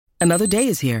Another day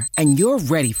is here, and you're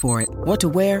ready for it. What to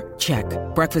wear? Check.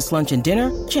 Breakfast, lunch, and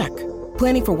dinner? Check.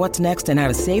 Planning for what's next and how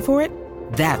to save for it?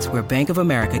 That's where Bank of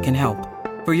America can help.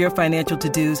 For your financial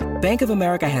to-dos, Bank of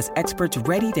America has experts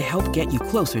ready to help get you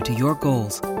closer to your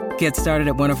goals. Get started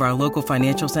at one of our local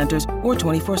financial centers or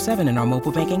 24/7 in our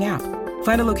mobile banking app.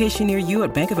 Find a location near you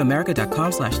at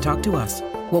bankofamerica.com/talktous.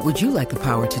 What would you like the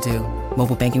power to do?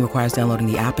 Mobile banking requires downloading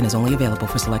the app and is only available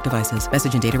for select devices.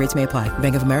 Message and data rates may apply.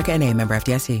 Bank of America N.A., member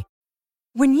FDIC.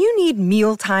 When you need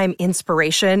mealtime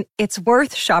inspiration, it's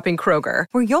worth shopping Kroger,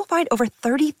 where you'll find over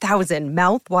 30,000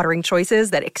 mouth-watering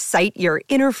choices that excite your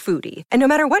inner foodie. And no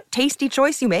matter what tasty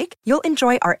choice you make, you'll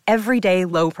enjoy our everyday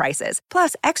low prices,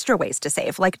 plus extra ways to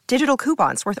save, like digital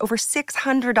coupons worth over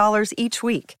 $600 each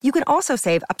week. You can also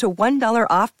save up to $1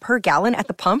 off per gallon at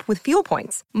the pump with fuel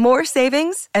points. More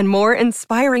savings and more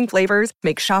inspiring flavors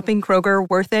make shopping Kroger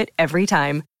worth it every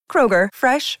time. Kroger,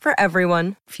 fresh for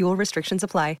everyone. Fuel restrictions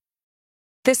apply.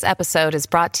 This episode is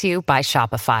brought to you by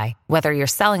Shopify. Whether you're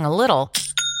selling a little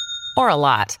or a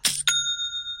lot,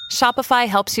 Shopify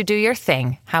helps you do your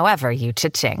thing, however you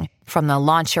cha-ching. From the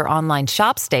launch your online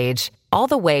shop stage, all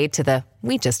the way to the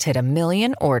we just hit 1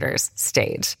 million orders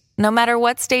stage. No matter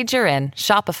what stage you're in,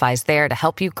 Shopify's there to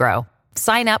help you grow.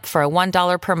 Sign up for a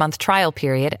 $1 per month trial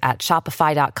period at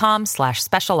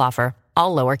shopify.com/special offer,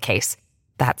 all lowercase.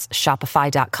 That's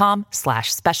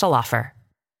shopify.com/special offer.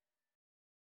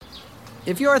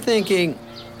 If you're thinking,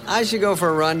 I should go for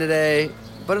a run today,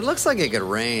 but it looks like it could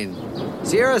rain,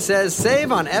 Sierra says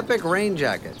save on Epic rain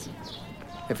jackets.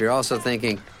 If you're also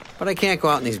thinking, but I can't go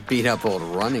out in these beat-up old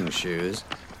running shoes,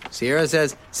 Sierra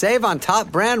says save on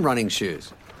top brand running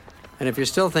shoes. And if you're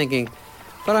still thinking,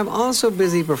 but I'm also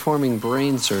busy performing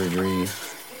brain surgery,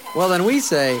 well then we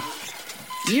say,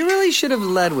 you really should have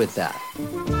led with that.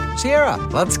 Sierra,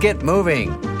 let's get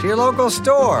moving to your local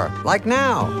store, like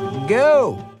now.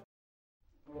 Go!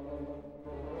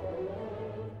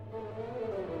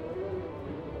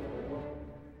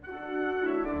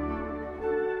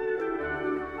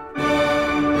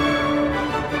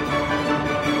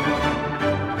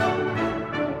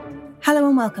 Hello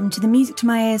and welcome to the Music to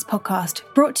My Ears podcast,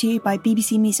 brought to you by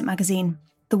BBC Music Magazine,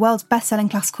 the world's best-selling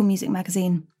classical music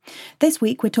magazine. This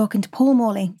week we're talking to Paul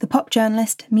Morley, the pop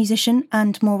journalist, musician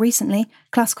and, more recently,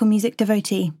 classical music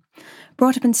devotee.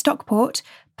 Brought up in Stockport,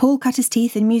 Paul cut his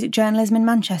teeth in music journalism in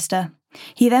Manchester.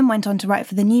 He then went on to write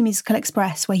for the New Musical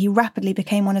Express, where he rapidly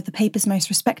became one of the paper's most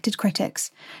respected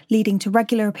critics, leading to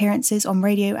regular appearances on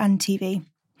radio and TV.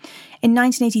 In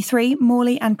 1983,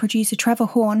 Morley and producer Trevor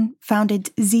Horn founded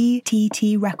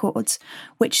ZTT Records,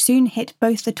 which soon hit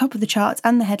both the top of the charts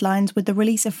and the headlines with the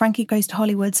release of Frankie Goes to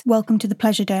Hollywood's Welcome to the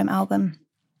Pleasure Dome album.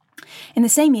 In the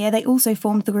same year, they also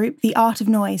formed the group The Art of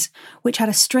Noise, which had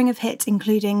a string of hits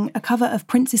including a cover of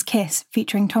Prince's Kiss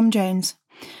featuring Tom Jones.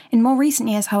 In more recent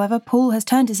years, however, Paul has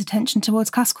turned his attention towards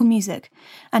classical music,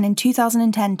 and in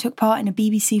 2010 took part in a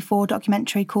BBC4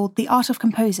 documentary called The Art of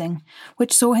Composing,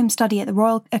 which saw him study at the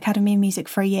Royal Academy of Music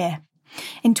for a year.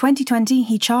 In 2020,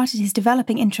 he charted his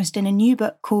developing interest in a new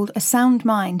book called A Sound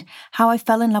Mind, How I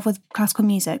Fell in Love with Classical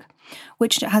Music,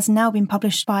 which has now been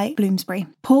published by Bloomsbury.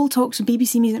 Paul talked to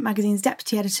BBC Music Magazine's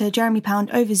deputy editor Jeremy Pound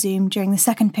over Zoom during the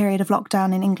second period of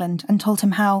lockdown in England and told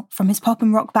him how, from his pop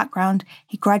and rock background,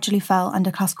 he gradually fell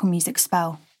under classical music's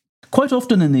spell. Quite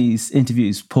often in these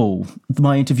interviews, Paul,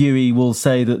 my interviewee will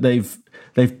say that they've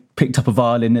picked up a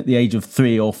violin at the age of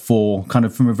 3 or 4, kind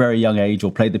of from a very young age,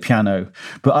 or played the piano.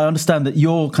 But I understand that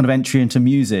your kind of entry into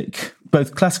music,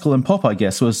 both classical and pop, I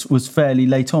guess, was fairly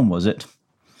late on, was it?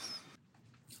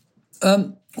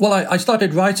 Well, I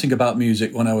started writing about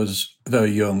music when I was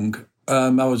very young. I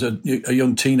was a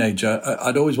young teenager.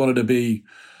 I'd always wanted to be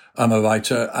a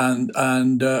writer,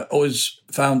 and always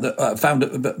found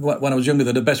that when I was younger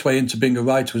that the best way into being a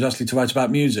writer was actually to write about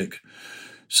music.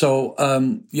 So,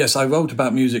 yes, I wrote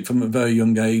about music from a very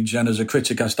young age. And as a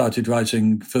critic, I started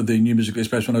writing for the New Musical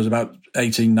Express when I was about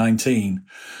 18, 19.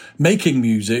 Making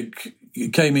music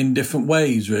came in different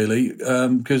ways, really,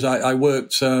 because I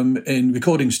worked in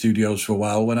recording studios for a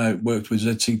while when I worked with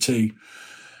ZTT.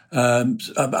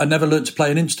 I never learned to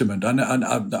play an instrument. And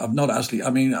I've not actually,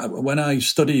 when I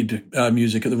studied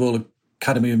music at the Royal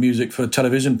Academy of Music for a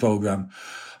television programme,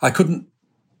 I couldn't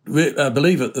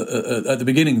believe at the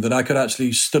beginning that I could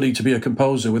actually study to be a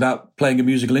composer without playing a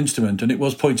musical instrument. And it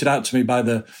was pointed out to me by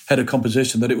the head of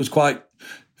composition that it was quite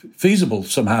feasible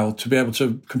somehow to be able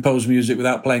to compose music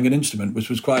without playing an instrument, which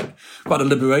was quite a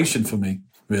liberation for me,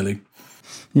 really.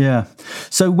 Yeah.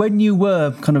 So when you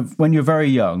were very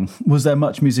young, was there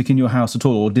much music in your house at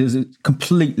all, or is it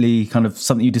completely kind of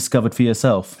something you discovered for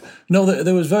yourself? No,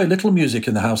 there was very little music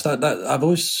in the house. That I've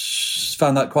always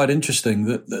found that quite interesting.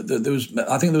 That there was,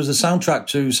 I think there was a soundtrack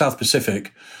to South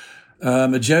Pacific,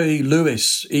 a Jerry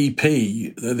Lewis EP,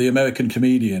 the American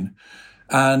comedian,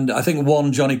 and I think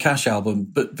one Johnny Cash album,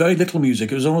 but very little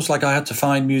music. It was almost like I had to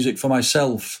find music for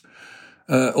myself.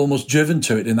 Almost driven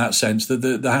to it in that sense, that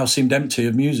the house seemed empty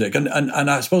of music. And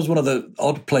I suppose one of the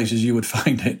odd places you would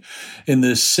find it in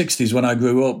the 60s when I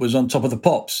grew up was on Top of the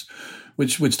Pops,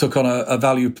 which took on a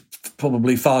value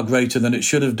probably far greater than it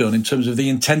should have done in terms of the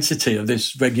intensity of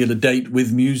this regular date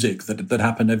with music that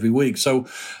happened every week. So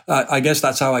I guess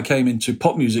that's how I came into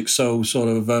pop music so sort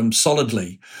of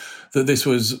solidly, that this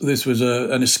was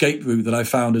an escape route that I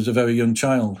found as a very young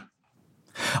child.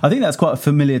 I think that's quite a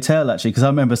familiar tale, actually, because I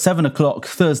remember 7:00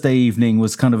 Thursday evening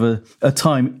was kind of a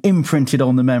time imprinted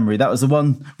on the memory. That was the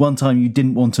one time you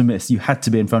didn't want to miss. You had to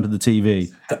be in front of the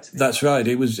TV. That's right.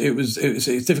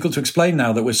 It's difficult to explain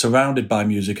now that we're surrounded by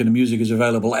music and the music is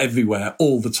available everywhere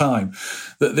all the time.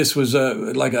 That this was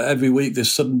every week,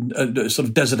 this sudden sort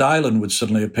of desert island would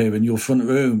suddenly appear in your front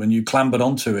room, and you clambered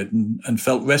onto it and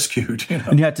felt rescued. You know?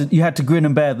 And you had to grin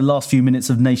and bear the last few minutes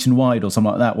of Nationwide or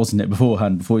something like that, wasn't it?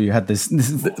 Beforehand, before you had this.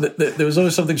 There was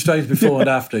always something strange before and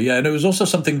after, yeah. And it was also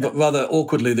something rather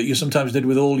awkwardly that you sometimes did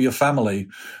with all your family,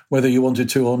 whether you wanted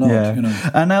to or not. Yeah. You know.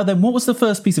 And now then, what was the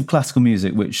first piece of classical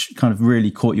music which kind of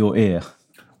really caught your ear?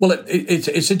 Well,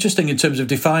 it's interesting in terms of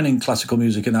defining classical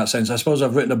music in that sense. I suppose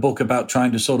I've written a book about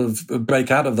trying to sort of break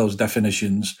out of those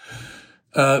definitions.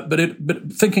 But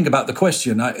thinking about the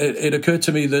question, it occurred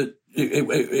to me that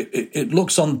it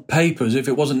looks on paper as if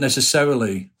it wasn't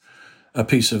necessarily a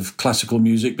piece of classical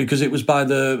music, because it was by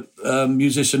the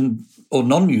musician or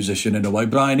non-musician in a way,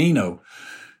 Brian Eno,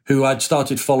 who I'd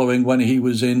started following when he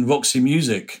was in Roxy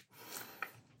Music.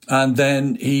 And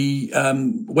then he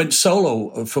went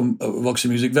solo from Roxy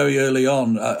Music very early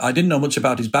on. I didn't know much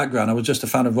about his background. I was just a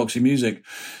fan of Roxy Music.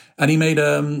 And he made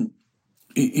one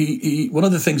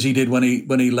of the things he did when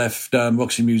he left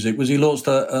Roxy Music was he launched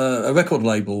a record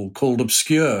label called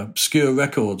Obscure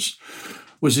Records.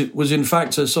 Was in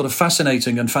fact a sort of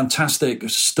fascinating and fantastic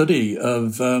study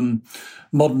of modern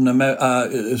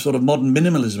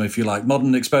minimalism, if you like,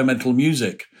 modern experimental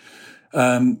music.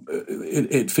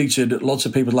 It featured lots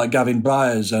of people like Gavin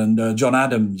Bryars and John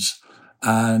Adams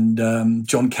and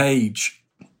John Cage.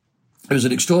 It was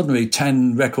an extraordinary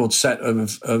 10-record set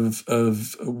of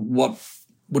what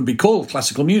would be called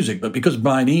classical music, but because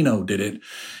Brian Eno did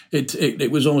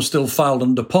it was almost still filed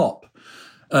under pop.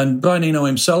 And Brian Eno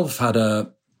himself had a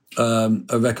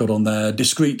record on there,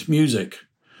 Discrete Music,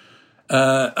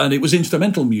 and it was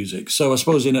instrumental music. So I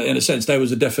suppose in a sense there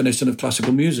was a definition of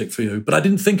classical music for you. But I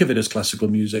didn't think of it as classical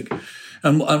music.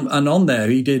 And on there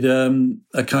he did a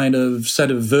kind of set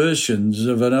of versions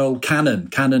of an old canon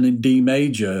in D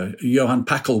major, Johann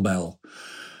Pachelbel.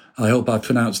 I hope I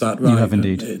pronounced that right. You have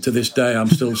indeed. To this day I'm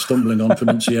still stumbling on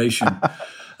pronunciation.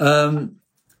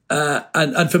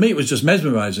 And for me, it was just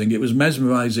mesmerising. It was a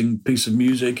mesmerising piece of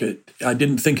music. I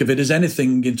didn't think of it as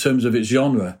anything in terms of its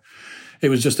genre. It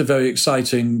was just a very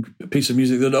exciting piece of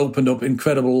music that opened up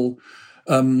incredible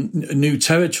new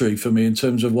territory for me in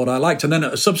terms of what I liked. And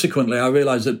then subsequently, I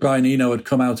realised that Brian Eno had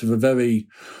come out of a very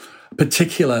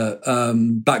particular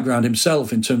background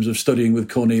himself in terms of studying with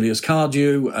Cornelius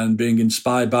Cardew and being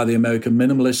inspired by the American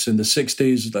minimalists in the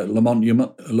 60s, like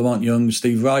Lamont Young,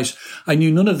 Steve Rice. I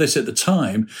knew none of this at the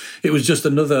time. It was just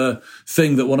another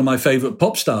thing that one of my favourite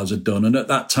pop stars had done. And at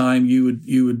that time, you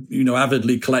would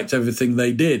avidly collect everything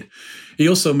they did. He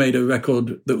also made a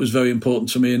record that was very important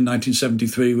to me in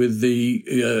 1973 with the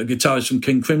guitarist from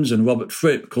King Crimson, Robert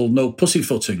Fripp, called No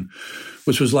Pussyfooting,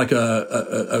 which was like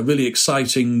a really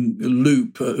exciting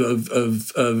loop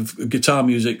of guitar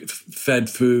music fed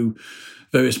through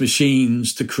various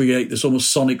machines to create this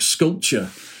almost sonic sculpture.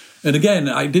 And again,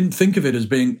 I didn't think of it as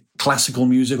being classical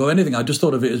music or anything. I just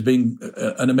thought of it as being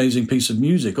an amazing piece of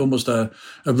music, almost a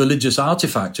religious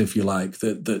artifact, if you like,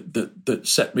 that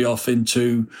set me off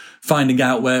into finding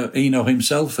out where Eno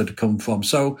himself had come from.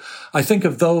 So I think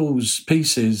of those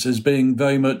pieces as being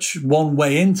very much one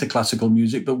way into classical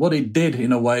music, but what it did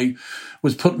in a way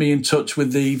was put me in touch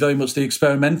with very much the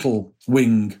experimental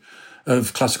wing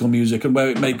of classical music, and where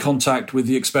it made contact with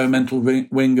the experimental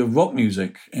wing of rock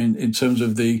music in terms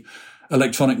of the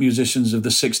electronic musicians of the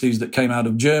 60s that came out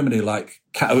of Germany, like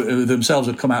who themselves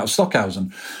had come out of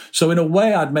Stockhausen. So in a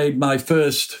way, I'd made my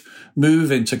first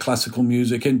move into classical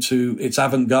music, into its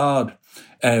avant-garde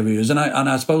areas. And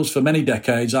I suppose for many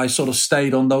decades, I sort of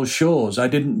stayed on those shores. I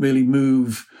didn't really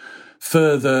move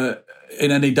further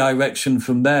in any direction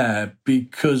from there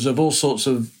because of all sorts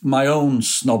of my own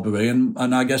snobbery and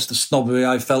I guess the snobbery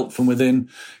I felt from within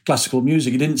classical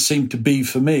music. It didn't seem to be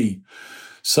for me.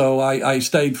 So I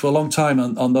stayed for a long time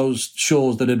on those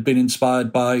shores that had been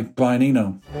inspired by Brian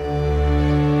Eno.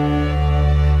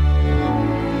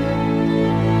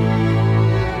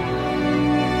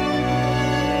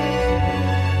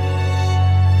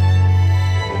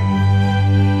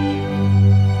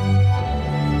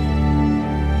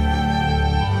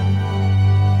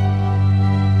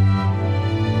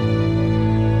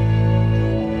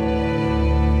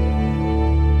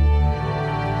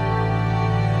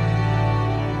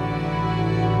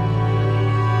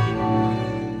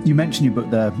 You mentioned your book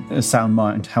there, A Sound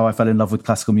Mind, How I Fell in Love with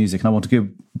Classical Music, and I want to go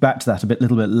back to that a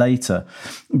little bit later.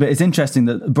 But it's interesting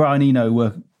that Brian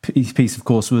Eno piece, of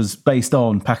course, was based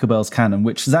on Pachelbel's canon,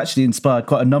 which has actually inspired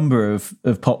quite a number of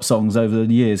pop songs over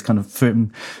the years, kind of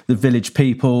from the Village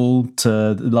People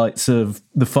to the likes of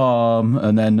The Farm,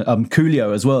 and then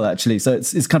Coolio as well, actually. So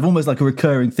it's kind of almost like a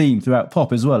recurring theme throughout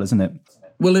pop as well, isn't it?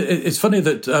 Well, it's funny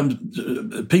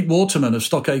that Pete Waterman of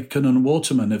Stock Aitken and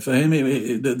Waterman, for him,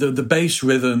 the bass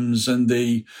rhythms and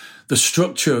the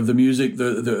structure of the music,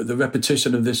 the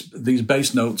repetition of these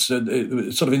bass notes,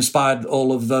 it sort of inspired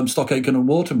all of Stock Aitken and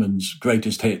Waterman's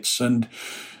greatest hits. And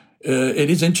it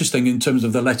is interesting in terms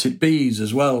of the Let It Be's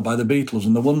as well by the Beatles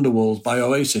and the Wonderwalls by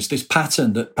Oasis. This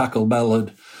pattern that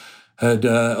Pachelbel had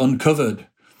uncovered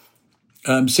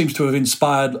seems to have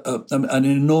inspired an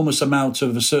enormous amount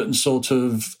of a certain sort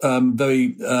of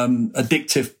very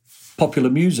addictive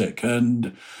popular music,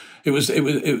 and it was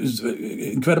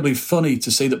incredibly funny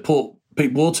to see that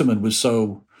Pete Waterman was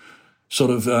so sort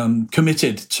of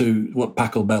committed to what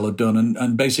Pachelbel had done,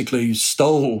 and basically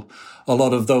stole a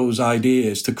lot of those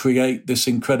ideas to create this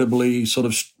incredibly sort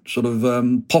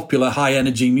of popular high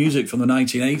energy music from the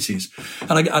 1980s.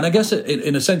 And I guess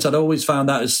in a sense, I'd always found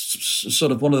that as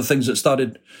sort of one of the things that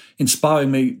started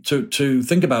inspiring me to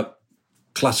think about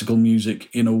classical music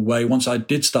in a way. Once I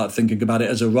did start thinking about it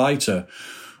as a writer,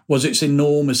 was its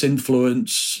enormous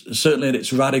influence, certainly in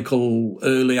its radical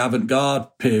early avant-garde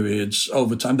periods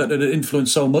over time, that it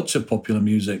influenced so much of popular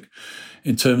music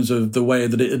in terms of the way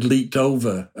that it had leaked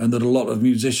over, and that a lot of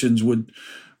musicians would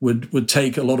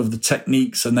take a lot of the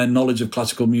techniques and their knowledge of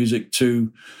classical music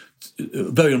to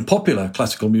very unpopular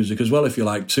classical music as well, if you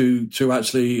like, to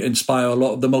actually inspire a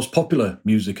lot of the most popular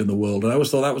music in the world. And I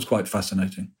always thought that was quite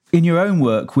fascinating. In your own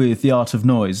work with The Art of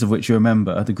Noise, of which you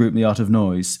remember, the group The Art of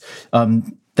Noise,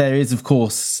 there is, of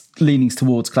course, leanings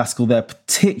towards classical there,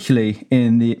 particularly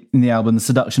in the album The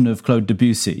Seduction of Claude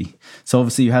Debussy. So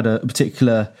obviously you had a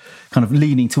particular kind of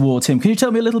leaning towards him. Can you tell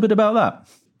me a little bit about that?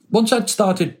 Once I'd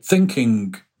started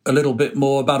thinking a little bit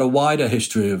more about a wider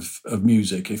history of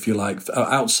music, if you like,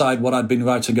 outside what I'd been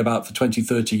writing about for 20,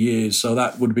 30 years. So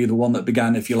that would be the one that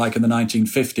began, if you like, in the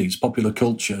 1950s, popular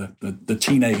culture, the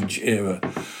teenage era.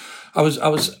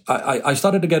 I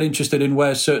started to get interested in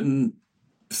where certain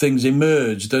things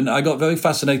emerged, and I got very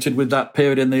fascinated with that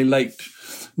period in the late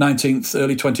 19th,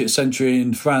 early 20th century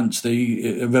in France,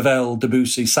 the Ravel,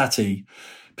 Debussy, Satie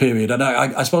period. And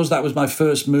I suppose that was my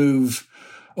first move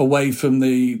away from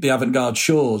the avant-garde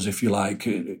shores, if you like,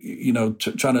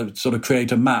 trying to sort of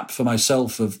create a map for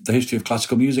myself of the history of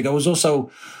classical music. I was also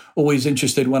always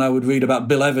interested when I would read about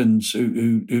Bill Evans,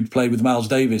 who'd played with Miles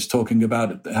Davis, talking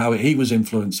about how he was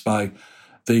influenced by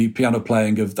the piano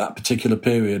playing of that particular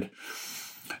period.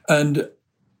 And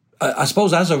I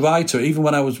suppose as a writer, even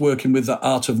when I was working with The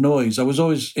Art of Noise, I was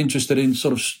always interested in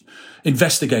sort of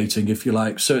investigating, if you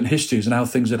like, certain histories and how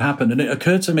things had happened. And it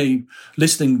occurred to me,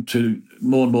 listening to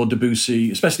more and more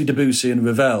Debussy, especially Debussy and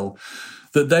Ravel,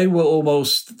 that they were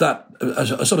almost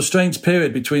a sort of strange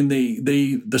period between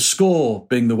the score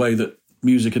being the way that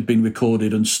music had been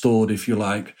recorded and stored, if you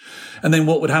like, and then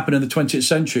what would happen in the 20th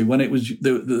century when it was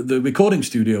the recording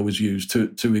studio was used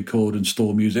to record and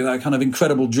store music. That kind of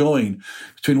incredible join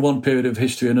between one period of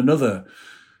history and another,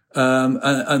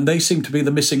 and they seem to be the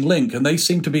missing link, and they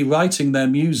seem to be writing their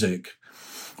music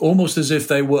almost as if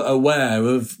they were aware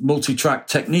of multi-track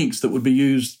techniques that would be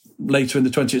used later in the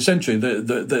 20th century.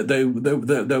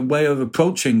 Their way of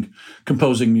approaching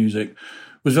composing music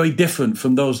was very different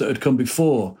from those that had come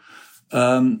before.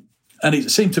 And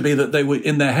it seemed to be that they were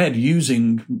in their head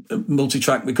using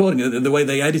multi-track recording, the way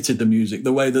they edited the music,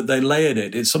 the way that they layered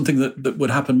it. It's something that would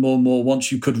happen more and more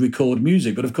once you could record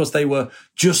music. But of course, they were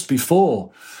just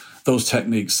before those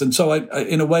techniques. And so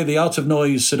in a way, the Art of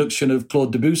Noise Seduction of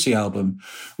Claude Debussy album,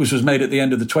 which was made at the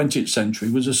end of the 20th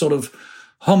century, was a sort of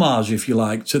homage, if you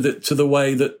like, to the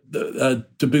way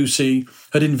that Debussy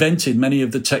had invented many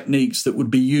of the techniques that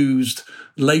would be used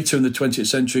later in the 20th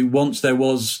century once there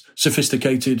was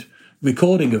sophisticated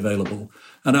recording available.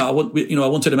 And I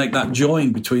wanted to make that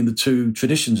join between the two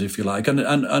traditions, if you like, and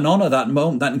honour that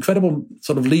moment, that incredible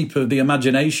sort of leap of the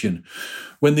imagination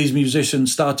when these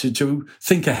musicians started to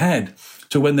think ahead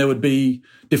to when there would be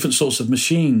different sorts of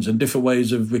machines and different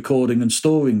ways of recording and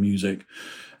storing music.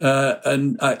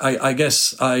 And I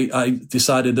guess I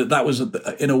decided that was,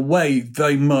 in a way,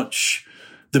 very much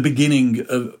the beginning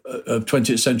of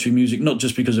 20th century music, not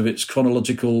just because of its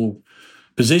chronological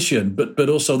position, but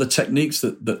also the techniques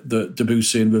that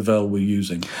Debussy and Ravel were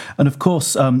using. And of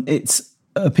course, it's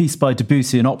a piece by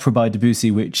Debussy, an opera by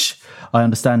Debussy, which I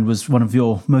understand was one of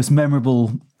your most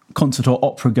memorable concert or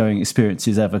opera-going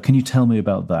experiences ever. Can you tell me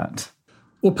about that?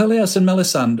 Well, Pelléas and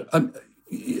Melisande,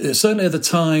 certainly at the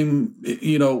time,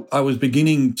 I was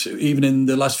beginning to, even in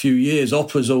the last few years,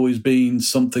 opera's always been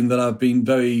something that I've been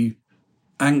very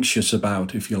anxious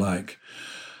about, if you like.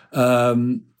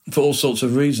 For all sorts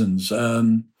of reasons.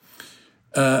 And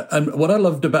what I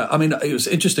loved about, it was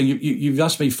interesting, you've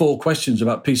asked me 4 questions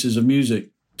about pieces of music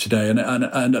today, and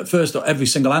at first every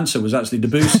single answer was actually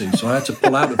Debussy, so I had to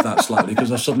pull out of that slightly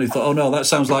because I suddenly thought, oh no, that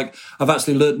sounds like I've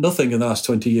actually learnt nothing in the last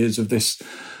 20 years of this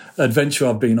adventure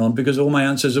I've been on, because all my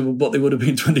answers are what they would have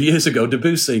been 20 years ago,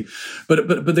 Debussy. But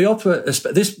the opera,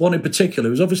 this one in particular,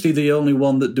 was obviously the only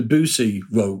one that Debussy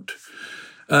wrote.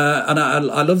 And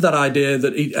I love that idea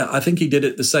that I think he did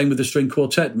it the same with the string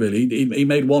quartet, really. He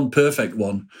made one perfect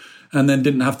one and then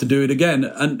didn't have to do it again.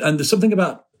 And there's something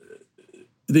about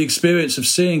the experience of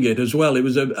seeing it as well.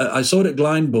 I saw it at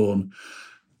Glyndebourne.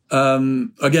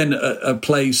 Again, a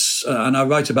place, and I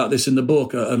write about this in the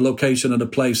book, a location and a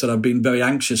place that I've been very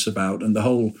anxious about, and the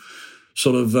whole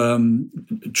sort of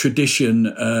tradition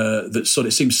that sort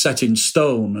of seems set in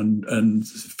stone and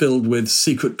filled with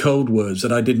secret code words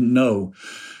that I didn't know.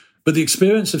 But the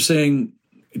experience of seeing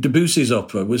Debussy's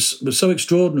opera was so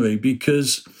extraordinary,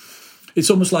 because it's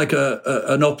almost like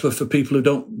an opera for people who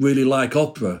don't really like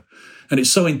opera. And it's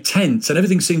so intense, and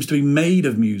everything seems to be made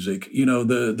of music.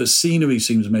 The scenery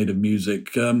seems made of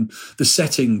music. The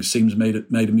setting seems made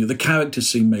of music. The characters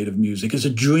seem made of music. It's a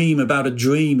dream about a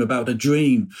dream about a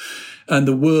dream. And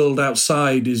the world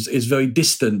outside is very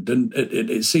distant. And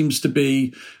it seems to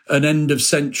be an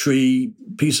end-of-century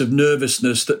piece of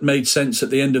nervousness that made sense at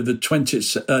the end of the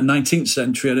 19th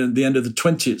century and at the end of the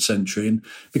 20th century, and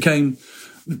became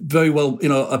very well,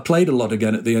 I played a lot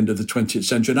again at the end of the 20th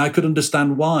century, and I could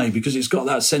understand why, because it's got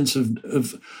that sense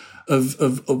of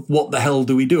what the hell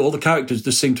do we do? All the characters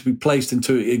just seem to be placed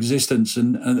into existence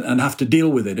and have to deal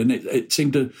with it. And it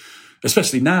seemed to,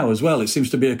 especially now as well, it seems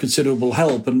to be a considerable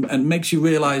help and makes you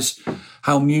realise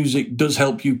how music does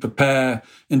help you prepare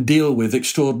and deal with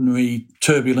extraordinary,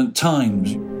 turbulent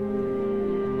times.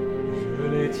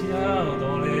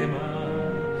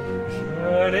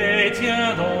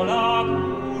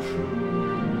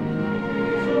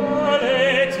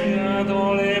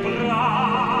 Dans les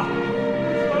bras,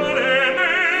 je les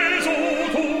mets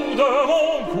autour de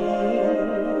mon cou.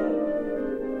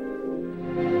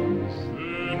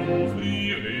 Je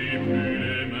n'ouvrirai plus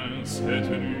les mains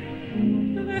cette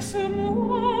nuit.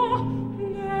 Laisse-moi.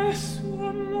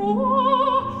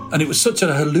 And it was such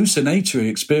a hallucinatory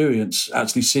experience,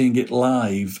 actually seeing it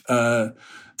live,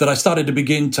 that I started to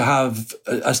begin to have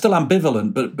a still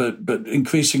ambivalent but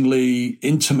increasingly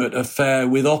intimate affair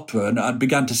with opera, and I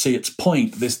began to see its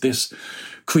point. This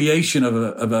creation of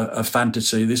a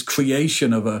fantasy, this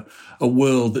creation of a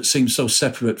world that seems so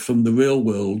separate from the real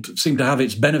world, seemed to have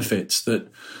its benefits.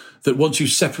 That once you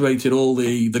separated all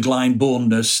the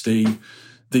Glyndebourne-ness,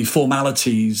 the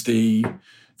formalities, the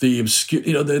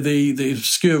obscure, the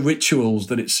obscure rituals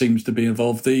that it seems to be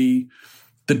involved, the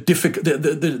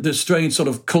strange sort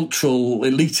of cultural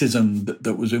elitism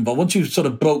that was involved. Once you sort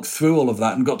of broke through all of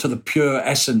that and got to the pure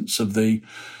essence of the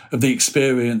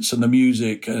experience and the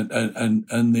music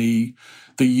and the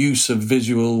use of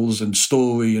visuals and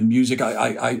story and music,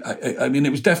 I mean,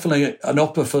 it was definitely an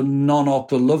opera for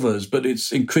non-opera lovers, but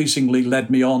it's increasingly led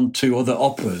me on to other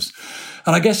operas.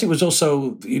 And I guess it was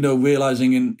also,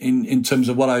 realizing in terms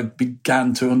of what I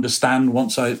began to understand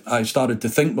once I started to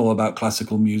think more about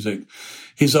classical music,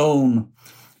 his own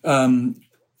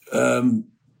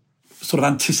sort of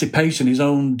anticipation, his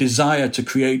own desire to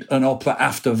create an opera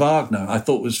after Wagner, I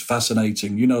thought was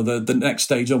fascinating. The next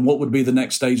stage on, what would be the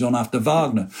next stage on after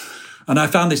Wagner? And I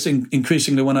found this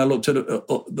increasingly when I looked at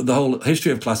the whole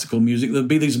history of classical music. There'd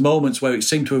be these moments where it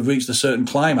seemed to have reached a certain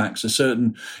climax,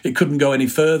 it couldn't go any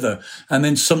further. And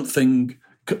then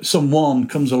someone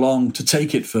comes along to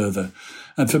take it further.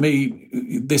 And for me,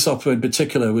 this opera in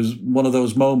particular was one of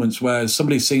those moments where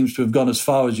somebody seems to have gone as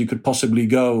far as you could possibly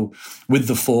go with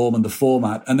the form and the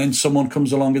format, and then someone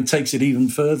comes along and takes it even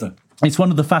further. It's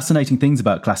one of the fascinating things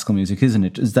about classical music, isn't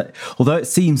it? Is that although it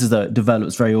seems as though it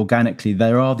develops very organically,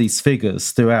 there are these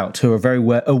figures throughout who are very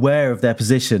aware of their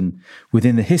position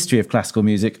within the history of classical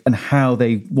music and how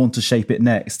they want to shape it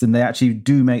next. And they actually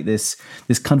do make this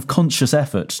kind of conscious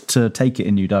effort to take it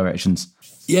in new directions.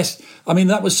 Yes. I mean,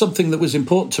 that was something that was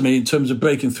important to me in terms of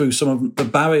breaking through some of the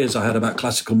barriers I had about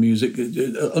classical music,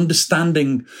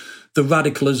 understanding the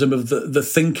radicalism of the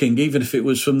thinking, even if it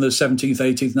was from the 17th,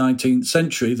 18th, 19th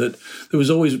century, that there was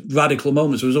always radical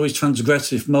moments, there was always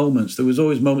transgressive moments, there was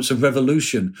always moments of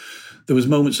revolution, there was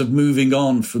moments of moving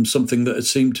on from something that had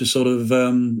seemed to sort of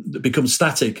become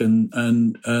static and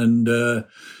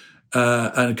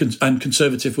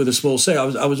conservative with a small c.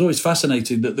 I was always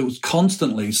fascinated that there was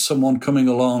constantly someone coming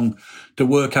along to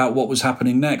work out what was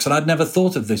happening next. And I'd never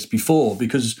thought of this before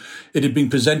because it had been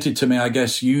presented to me, I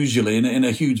guess, usually in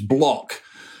a huge block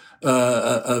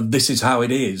of this is how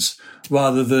it is,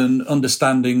 rather than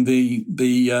understanding the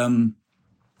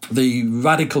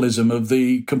radicalism of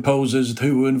the composers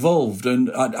who were involved.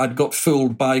 And I'd got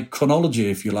fooled by chronology,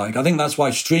 if you like. I think that's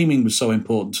why streaming was so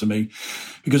important to me,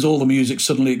 because all the music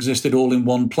suddenly existed all in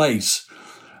one place.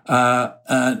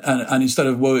 And instead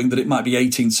of worrying that it might be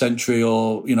 18th century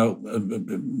or,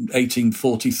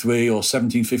 1843 or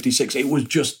 1756, it was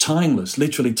just timeless,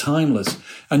 literally timeless.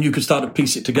 And you could start to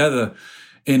piece it together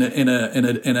in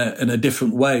a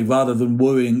different way, rather than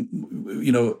worrying,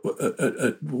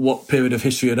 what period of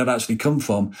history it had actually come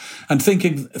from, and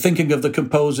thinking of the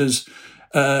composers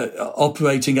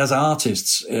operating as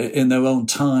artists in their own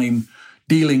time,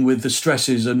 dealing with the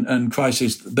stresses and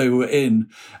crises they were in,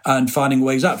 and finding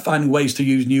ways to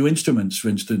use new instruments. For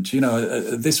instance,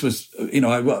 this was,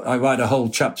 I write a whole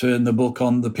chapter in the book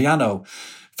on the piano,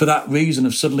 for that reason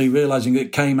of suddenly realizing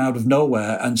it came out of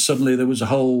nowhere, and suddenly there was a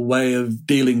whole way of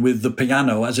dealing with the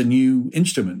piano as a new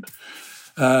instrument.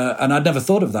 And I'd never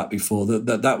thought of that before,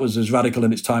 that was as radical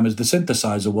in its time as the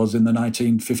synthesizer was in the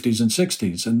 1950s and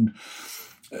 60s. And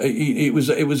it was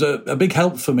a big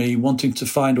help for me, wanting to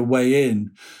find a way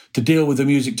in to deal with the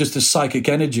music just as psychic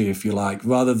energy, if you like,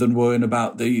 rather than worrying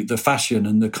about the fashion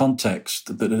and the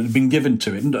context that had been given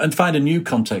to it, and find a new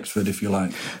context for it, if you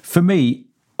like. For me,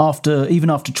 even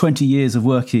after 20 years of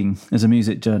working as a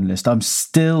music journalist, I'm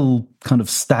still kind of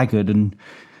staggered and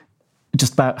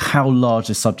just about how large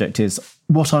this subject is.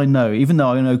 What I know, even though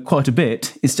I know quite a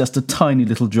bit, is just a tiny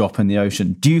little drop in the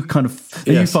ocean. Are you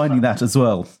finding that as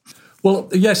well? Well,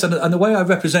 yes, and the way I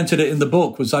represented it in the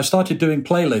book was I started doing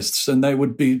playlists, and they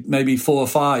would be maybe 4 or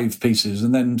 5 pieces,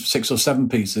 and then 6 or 7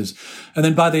 pieces. And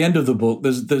then by the end of the book,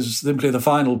 there's simply the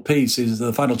final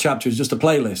chapter is just a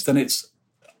playlist, and it's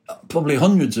probably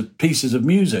hundreds of pieces of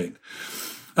music.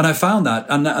 And I found that,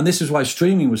 and this is why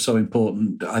streaming was so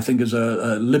important, I think, as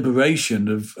a liberation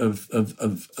of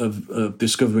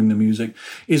discovering the music,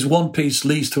 is one piece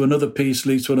leads to another piece,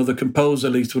 leads to another composer,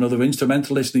 leads to another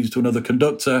instrumentalist, leads to another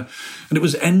conductor. And it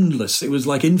was endless. It was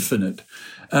like infinite.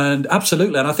 And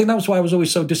absolutely. And I think that was why I was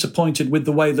always so disappointed with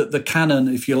the way that the canon,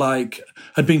 if you like,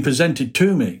 had been presented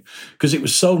to me, because it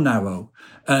was so narrow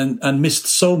and missed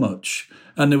so much.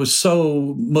 And there was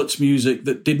so much music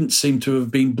that didn't seem to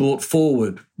have been brought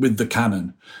forward with the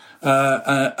canon.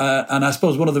 And I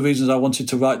suppose one of the reasons I wanted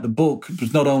to write the book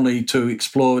was not only to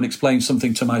explore and explain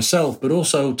something to myself, but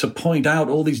also to point out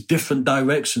all these different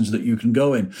directions that you can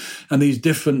go in, and these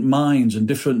different minds and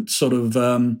different sort of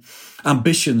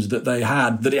ambitions that they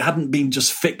had, that it hadn't been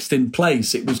just fixed in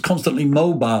place. It was constantly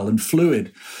mobile and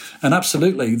fluid, and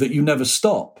absolutely that you never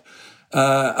stop.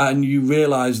 And you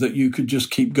realize that you could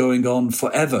just keep going on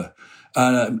forever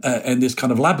in this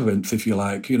kind of labyrinth, if you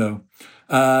like,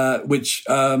 which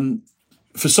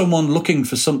for someone looking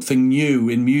for something new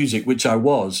in music, which I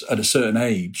was at a certain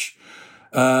age,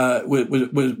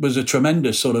 was a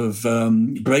tremendous sort of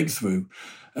breakthrough.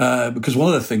 Because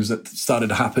one of the things that started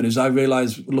to happen is I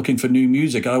realized, looking for new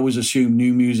music, I always assumed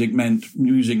new music meant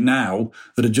music now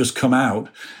that had just come out.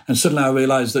 And suddenly I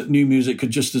realized that new music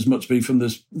could just as much be from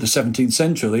the 17th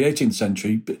century or the 18th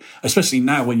century, especially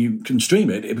now when you can stream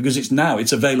it, because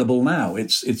it's available now.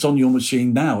 It's on your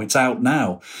machine now. It's out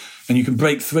now. And you can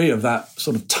break free of that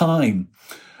sort of time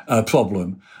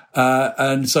problem.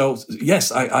 And so,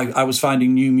 yes, I was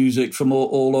finding new music from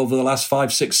all over the last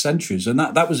 5-6 centuries. And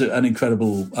that was an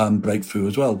incredible breakthrough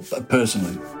as well,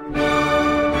 personally.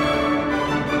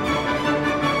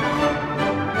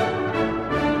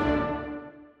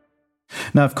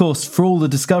 Now, of course, for all the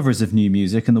discoveries of new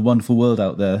music and the wonderful world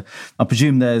out there, I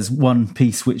presume there's one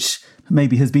piece which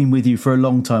maybe has been with you for a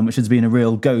long time, which has been a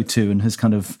real go-to and has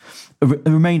kind of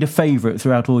remained a favourite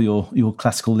throughout all your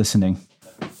classical listening?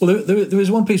 Well, there was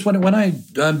one piece when I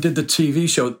did the TV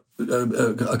show,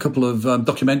 a couple of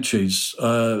documentaries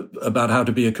about how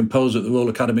to be a composer at the Royal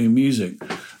Academy of Music.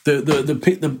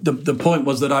 The point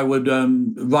was that I would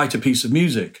write a piece of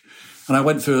music, and I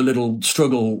went through a little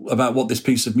struggle about what this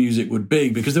piece of music would be,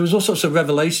 because there was all sorts of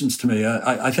revelations to me.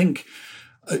 I think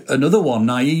another one,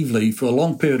 naively, for a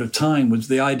long period of time, was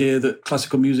the idea that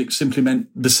classical music simply meant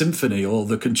the symphony or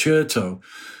the concerto,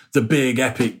 the big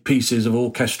epic pieces of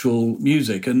orchestral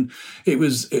music. And it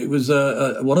was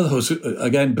one of those,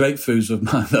 again, breakthroughs of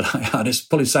mine that I had. It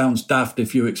probably sounds daft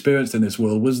if you're experienced in this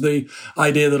world, was the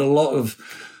idea that a lot of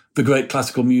the great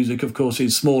classical music, of course,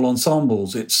 is small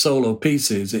ensembles, it's solo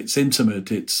pieces, it's intimate,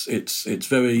 it's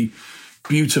very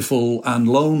beautiful and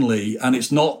lonely, and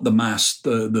it's not the mass,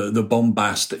 the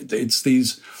bombast. It's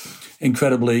these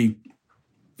incredibly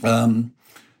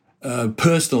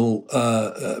personal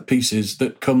pieces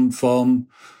that come from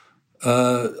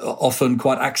often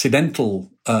quite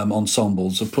accidental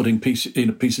ensembles of putting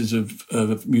pieces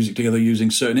of music together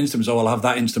using certain instruments. Oh, I'll have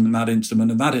that instrument,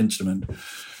 and that instrument,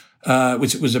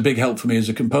 which was a big help for me as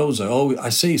a composer. Oh, I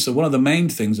see. So one of the main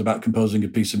things about composing a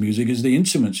piece of music is the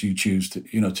instruments you choose to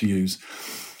use.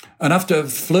 And after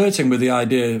flirting with the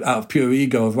idea out of pure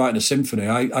ego of writing a symphony,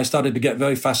 I started to get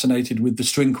very fascinated with the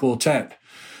string quartet.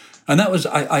 And that was,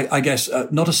 I guess,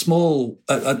 not a small,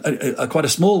 quite a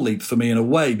small leap for me in a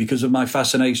way, because of my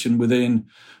fascination within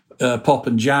pop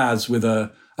and jazz with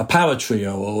a power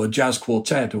trio or a jazz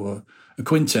quartet or a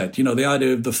quintet. The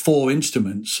idea of the four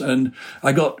instruments. And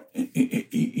I got,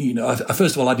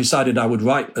 first of all, I decided I would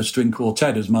write a string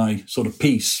quartet as my sort of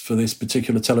piece for this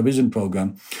particular television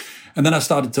program. And then I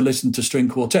started to listen to string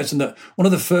quartets. And one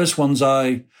of the first ones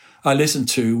I listened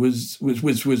to was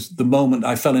the moment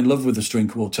I fell in love with the string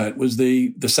quartet, was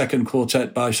the second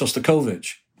quartet by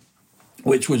Shostakovich,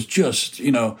 which was just,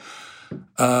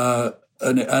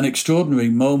 an extraordinary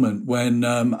moment when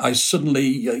I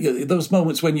suddenly, those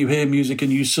moments when you hear music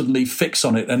and you suddenly fix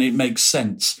on it and it makes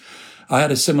sense. I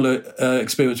had a similar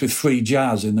experience with free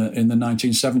jazz in the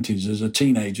 1970s as a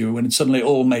teenager, when it suddenly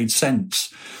all made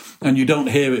sense. And you don't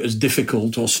hear it as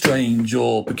difficult or strange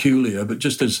or peculiar, but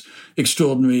just as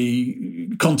extraordinary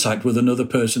contact with another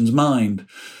person's mind.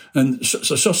 And so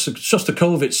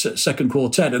Shostakovich's second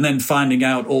quartet, and then finding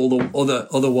out all the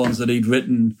other ones that he'd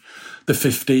written, the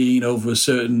 15 over a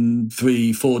certain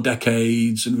 3-4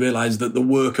 decades, and realised that the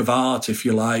work of art, if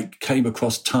you like, came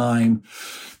across time.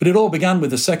 But it all began with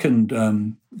the second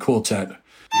quartet.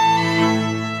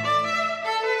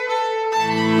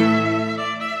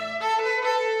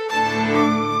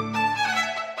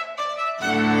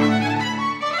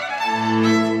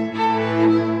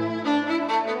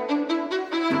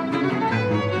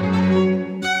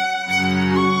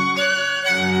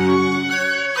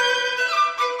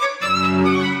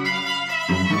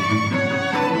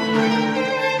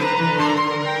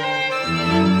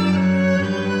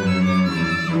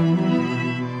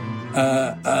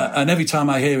 And every time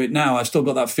I hear it now, I've still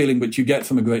got that feeling which you get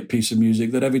from a great piece of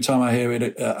music, that every time I hear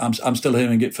it, I'm still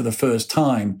hearing it for the first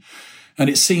time.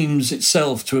 And it seems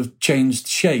itself to have changed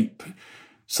shape,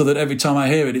 so that every time I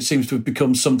hear it, it seems to have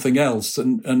become something else.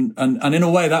 And in a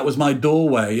way, that was my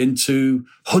doorway into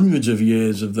hundreds of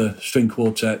years of the string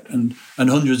quartet and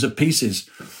hundreds of pieces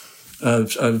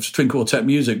of string quartet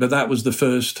music. But that was the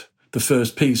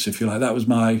first piece, if you like. That was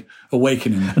my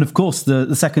awakening. And of course,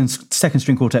 the second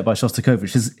string quartet by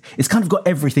Shostakovich it's kind of got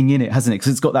everything in it, hasn't it?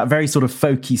 Because it's got that very sort of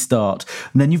folky start,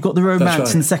 and then you've got the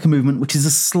romance in the second movement, which is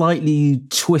a slightly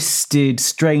twisted,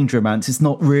 strange romance. It's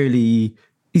not really.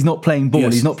 He's not playing ball.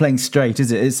 Yes. He's not playing straight, is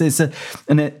it? It's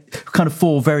kind of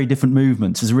four very different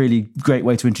movements. It's a really great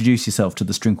way to introduce yourself to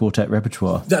the string quartet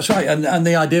repertoire. That's right, and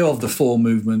the idea of the four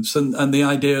movements, and the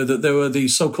idea that there were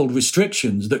these so-called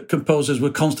restrictions that composers were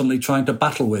constantly trying to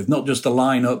battle with, not just the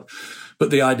lineup, but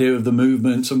the idea of the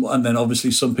movements, and then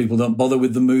obviously some people don't bother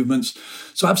with the movements.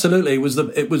 So absolutely,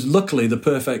 it was luckily the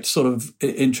perfect sort of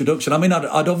introduction. I mean,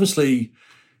 I'd obviously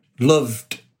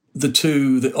loved the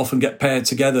two that often get paired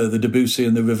together, the Debussy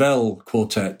and the Ravel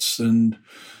quartets, and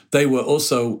they were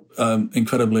also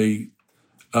incredibly,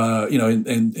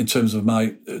 in terms of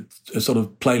my sort of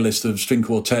playlist of string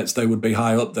quartets, they would be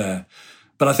high up there.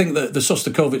 But I think that the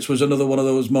Shostakovich was another one of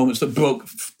those moments that broke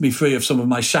me free of some of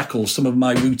my shackles, some of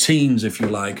my routines, if you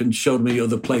like, and showed me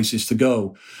other places to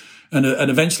go. And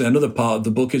eventually another part of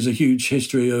the book is a huge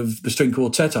history of the string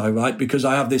quartet I write, because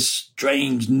I have this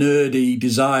strange, nerdy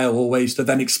desire always to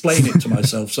then explain it to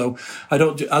myself. So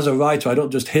as a writer, I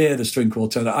don't just hear the string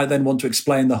quartet. I then want to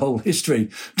explain the whole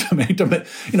history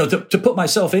to put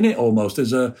myself in it almost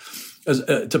to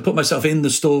put myself in the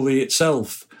story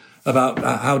itself about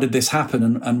how did this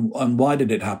happen and why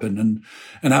did it happen and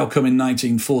how come in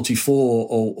 1944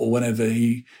 or whenever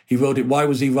he wrote it, why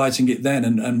was he writing it then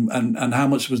and how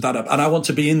much was that up? And I want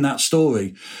to be in that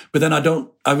story, but then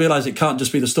I realize it can't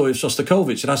just be the story of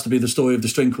Shostakovich. It has to be the story of the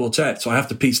string quartet. So I have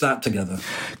to piece that together.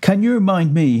 Can you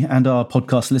remind me and our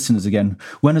podcast listeners again,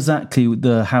 when exactly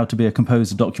the How to Be a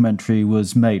Composer documentary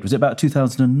was made? Was it about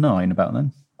 2009, about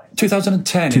then?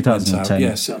 2010. 2010.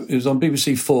 Yes, it was on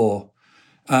BBC 4.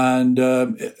 And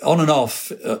on and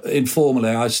off, informally,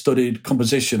 I studied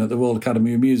composition at the Royal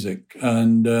Academy of Music.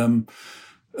 And that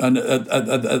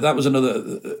was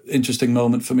another interesting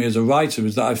moment for me as a writer,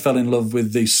 is that I fell in love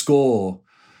with the score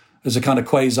as a kind of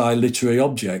quasi-literary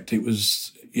object. It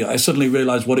was, I suddenly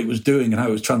realised what it was doing and how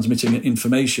it was transmitting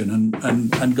information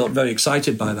and got very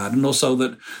excited by that. And also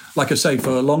that, like I say, for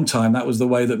a long time, that was the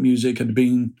way that music had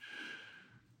been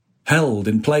held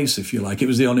in place, if you like. It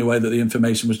was the only way that the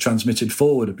information was transmitted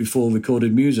forward before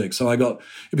recorded music. So it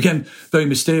became very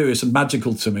mysterious and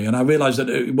magical to me. And I realised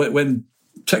that when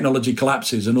technology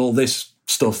collapses and all this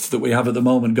stuff that we have at the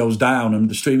moment goes down and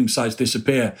the streaming sites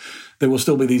disappear, there will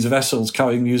still be these vessels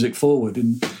carrying music forward,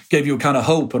 and gave you a kind of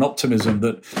hope and optimism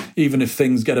that even if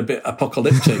things get a bit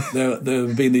apocalyptic, there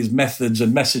have been these methods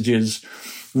and messages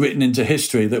written into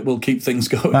history that will keep things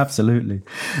going. Absolutely.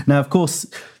 Now, of course,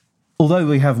 although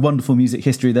we have wonderful music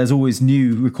history, there's always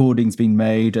new recordings being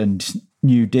made and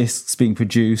new discs being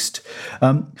produced.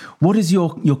 What is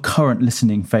your current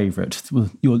listening favourite,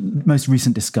 your most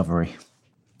recent discovery?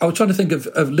 I was trying to think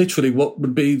of literally what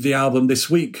would be the album this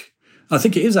week. I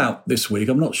think it is out this week.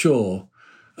 I'm not sure.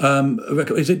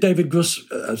 Is it David Gruss?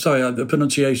 Sorry, the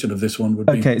pronunciation of this one would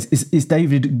be... Okay, it's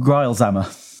David Greilzamer.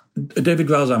 David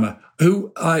Greilzamer,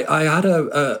 who I had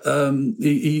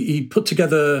he put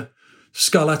together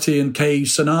Scarlatti and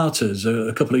Cage sonatas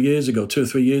a couple of years ago, 2 or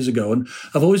 3 years ago. And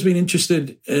I've always been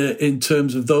interested in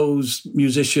terms of those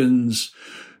musicians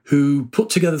who put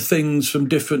together things from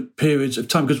different periods of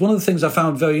time. Because one of the things I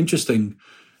found very interesting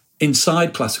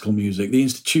inside classical music, the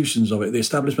institutions of it, the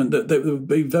establishment, that they would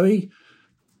be very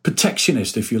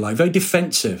protectionist, if you like, very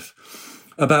defensive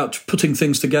about putting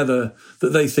things together that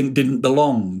they think didn't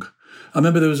belong. I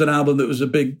remember there was an album that was a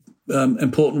big,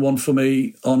 important one for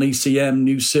me on ECM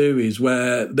New Series,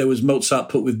 where there was Mozart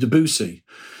put with Debussy.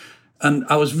 And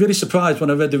I was really surprised when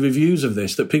I read the reviews of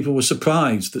this, that people were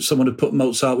surprised that someone had put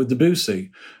Mozart with Debussy.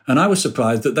 And I was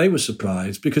surprised that they were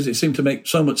surprised, because it seemed to make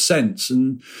so much sense.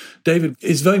 And David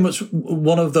is very much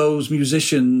one of those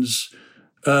musicians.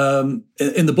 In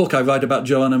the book, I write about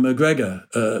Joanna McGregor,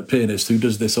 a pianist who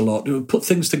does this a lot, who put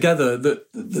things together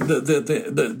that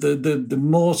the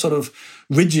more sort of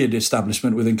rigid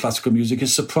establishment within classical music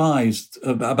is surprised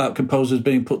about composers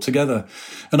being put together.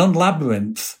 And on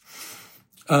Labyrinth,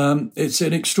 it's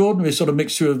an extraordinary sort of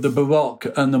mixture of the Baroque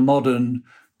and the modern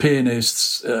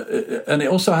pianists, and it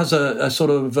also has a sort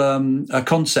of a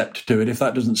concept to it, if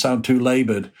that doesn't sound too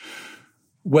laboured,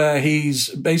 where he's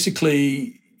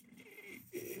basically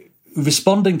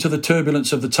responding to the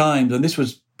turbulence of the times, and this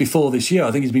was before this year.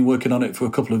 I think he's been working on it for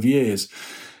a couple of years,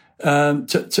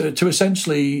 to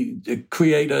essentially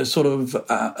create a sort of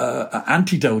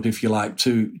antidote, if you like,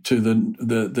 to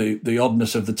the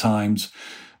oddness of the times.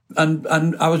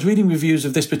 And I was reading reviews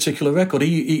of this particular record.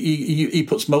 He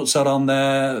puts Mozart on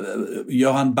there,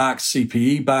 Johann Bach,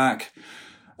 CPE Bach,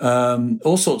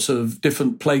 all sorts of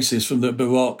different places from the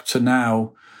Baroque to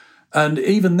now. And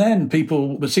even then,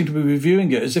 people seem to be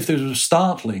reviewing it as if this was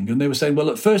startling. And they were saying, well,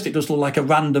 at first it does look like a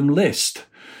random list.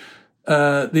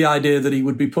 The idea that he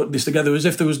would be putting this together as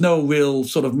if there was no real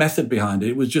sort of method behind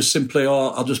it. It was just simply,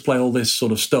 I'll just play all this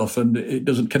sort of stuff and it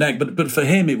doesn't connect. But for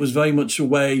him, it was very much a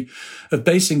way of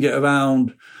basing it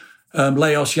around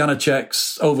Leos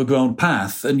Janáček's Overgrown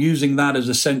Path and using that as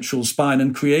a central spine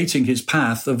and creating his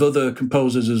path of other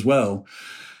composers as well.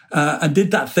 And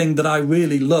did that thing that I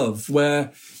really love,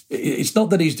 where it's not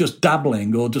that he's just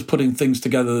dabbling or just putting things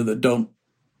together that don't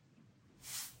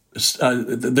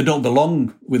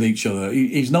belong with each other.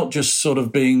 He's not just sort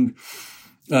of being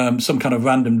some kind of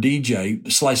random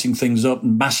DJ slicing things up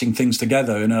and mashing things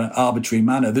together in an arbitrary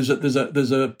manner.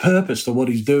 There's a purpose to what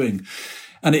he's doing.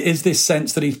 And it is this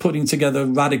sense that he's putting together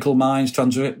radical minds,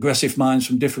 transgressive minds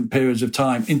from different periods of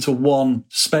time into one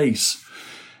space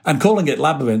and calling it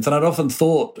Labyrinth. And I'd often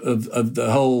thought of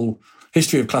the whole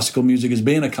history of classical music as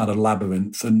being a kind of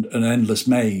labyrinth and an endless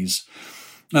maze.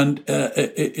 And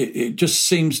it just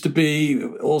seems to be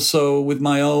also with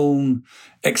my own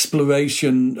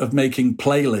exploration of making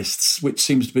playlists, which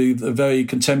seems to be a very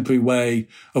contemporary way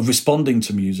of responding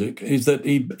to music, is that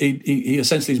he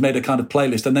essentially has made a kind of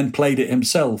playlist and then played it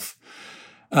himself.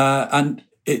 And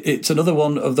it's another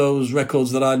one of those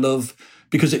records that I love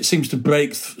because it seems to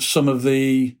break some of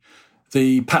the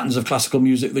patterns of classical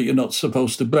music that you're not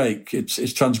supposed to break. It's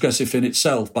transgressive in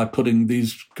itself by putting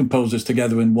these composers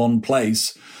together in one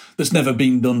place that's never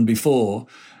been done before.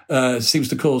 Seems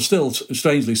to cause still,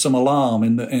 strangely, some alarm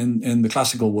in the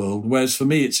classical world. Whereas for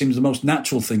me, it seems the most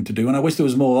natural thing to do, and I wish there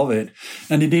was more of it.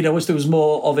 And indeed, I wish there was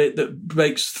more of it that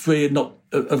breaks free and not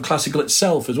of classical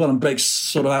itself as well, and breaks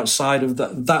sort of outside of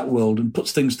that world and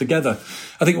puts things together.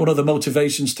 I think one of the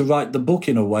motivations to write the book,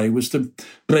 in a way, was to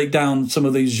break down some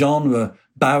of these genre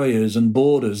barriers and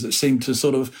borders that seem to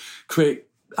sort of create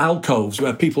alcoves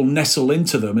where people nestle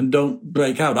into them and don't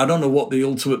break out. I don't know what the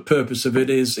ultimate purpose of it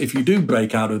is if you do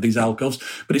break out of these alcoves,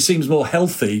 but it seems more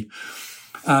healthy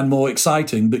and more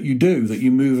exciting that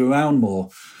you move around more.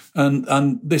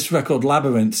 And this record,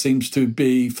 Labyrinth, seems to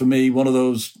be, for me, one of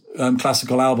those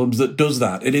classical albums that does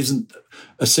that. It isn't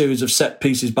a series of set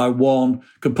pieces by one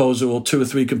composer or two or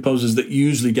three composers that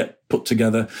usually get put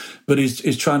together, but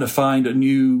is trying to find a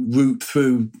new route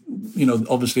through,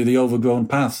 obviously the overgrown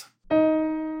path.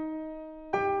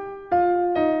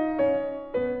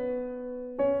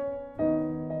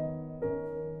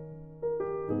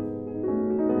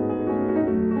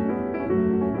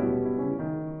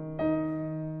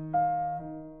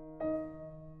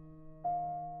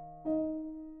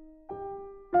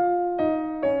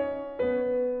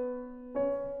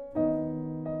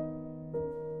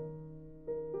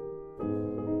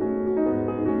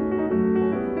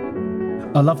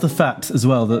 I love the fact as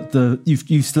well that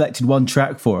you've selected one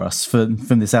track for us from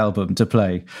this album to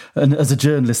play, and as a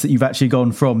journalist, that you've actually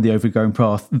gone from the overgrown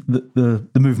path, the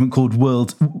movement called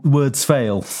Words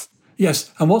Fail.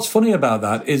 Yes, and what's funny about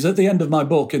that is at the end of my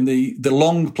book, in the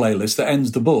long playlist that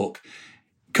ends the book,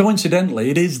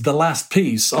 coincidentally, it is the last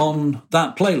piece on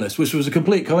that playlist, which was a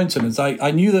complete coincidence.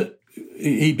 I knew that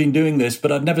he'd been doing this,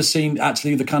 but I'd never seen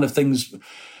actually the kind of things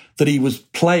that he was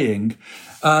playing.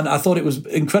 And I thought it was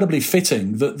incredibly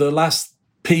fitting that the last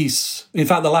piece, in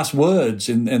fact, the last words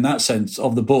in that sense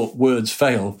of the book, Words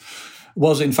Fail,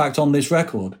 was in fact on this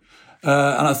record.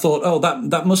 And I thought,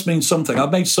 that must mean something.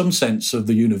 I've made some sense of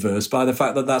the universe by the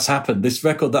fact that that's happened. This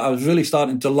record that I was really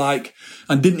starting to like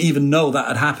and didn't even know that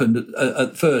had happened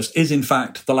at first is in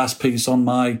fact the last piece on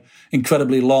my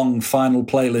incredibly long final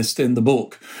playlist in the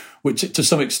book, which to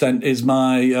some extent is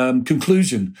my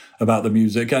conclusion about the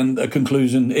music, and a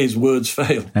conclusion is Words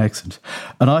Fail. Excellent.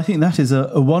 And I think that is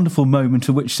a wonderful moment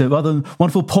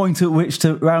wonderful point at which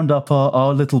to round up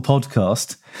our little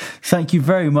podcast. Thank you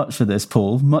very much for this,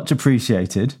 Paul. Much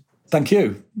appreciated. Thank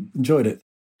you. Enjoyed it.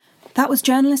 That was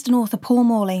journalist and author Paul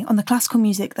Morley on the classical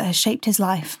music that has shaped his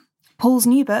life. Paul's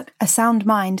new book, A Sound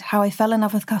Mind, How I Fell in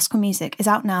Love with Classical Music, is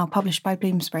out now, published by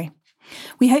Bloomsbury.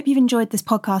 We hope you've enjoyed this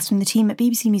podcast from the team at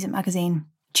BBC Music Magazine.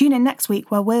 Tune in next week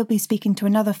where we'll be speaking to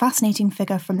another fascinating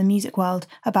figure from the music world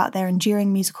about their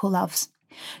enduring musical loves.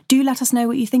 Do let us know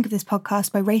what you think of this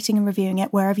podcast by rating and reviewing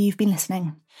it wherever you've been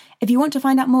listening. If you want to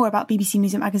find out more about BBC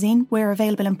Music Magazine, we're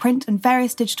available in print and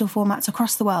various digital formats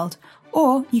across the world.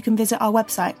 Or you can visit our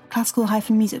website,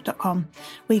 classical-music.com,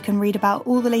 where you can read about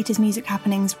all the latest music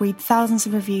happenings, read thousands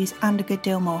of reviews and a good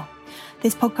deal more.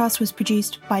 This podcast was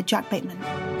produced by Jack Bateman.